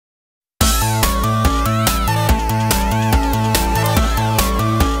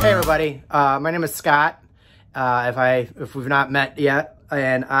everybody. My name is Scott, if we've not met yet,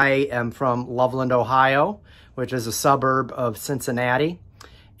 and I am from Loveland, Ohio, which is a suburb of Cincinnati.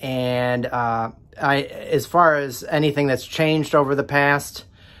 And as far as anything that's changed over the past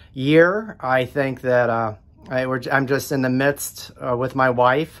year, I think that I'm just in the midst with my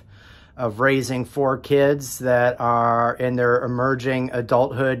wife of raising 4 kids that are in their emerging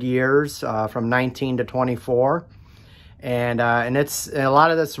adulthood years from 19 to 24. And it's a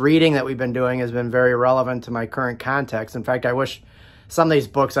lot of this reading that we've been doing has been very relevant to my current context. In fact, I wish some of these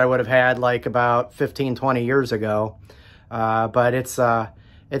books I would have had like about 15, 20 years ago. But it's an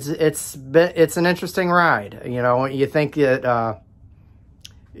interesting ride. You know, you think that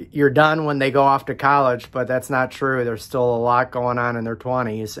you're done when they go off to college, but that's not true. There's still a lot going on in their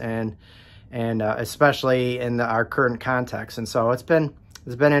 20s, and especially in our current context. And so it's been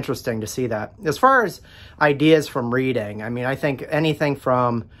interesting to see that. As far as ideas from reading, I mean, I think anything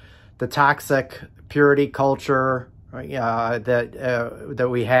from the toxic purity culture that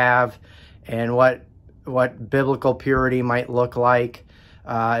we have, and what biblical purity might look like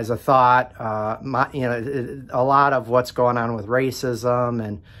as a thought. A lot of what's going on with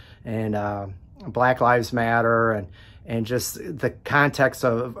racism and Black Lives Matter and just the context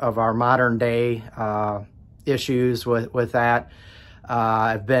of our modern day issues with that.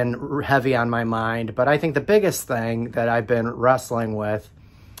 Have been heavy on my mind, but I think the biggest thing that I've been wrestling with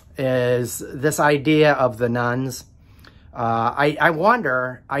is this idea of the nuns. I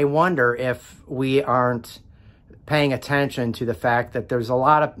wonder if we aren't paying attention to the fact that there's a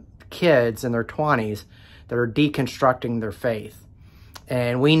lot of kids in their 20s that are deconstructing their faith,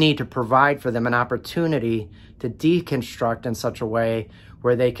 and we need to provide for them an opportunity to deconstruct in such a way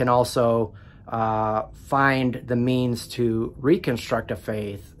where they can also find the means to reconstruct a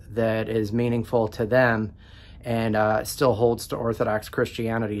faith that is meaningful to them and still holds to Orthodox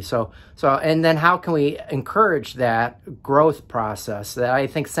Christianity. And then how can we encourage that growth process? That I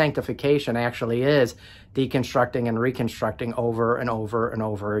think sanctification actually is deconstructing and reconstructing over and over and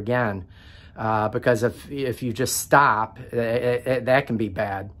over again. Because if you just stop, that can be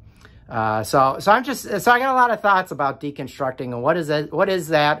bad. So I got a lot of thoughts about deconstructing and what is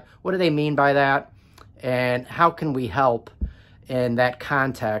that? What do they mean by that? And how can we help in that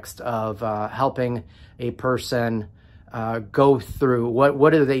context of helping a person go through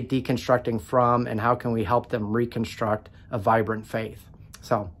what are they deconstructing from, and how can we help them reconstruct a vibrant faith?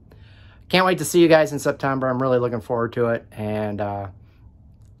 So can't wait to see you guys in September. I'm really looking forward to it. And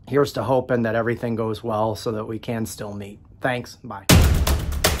here's to hoping that everything goes well so that we can still meet. Thanks. Bye.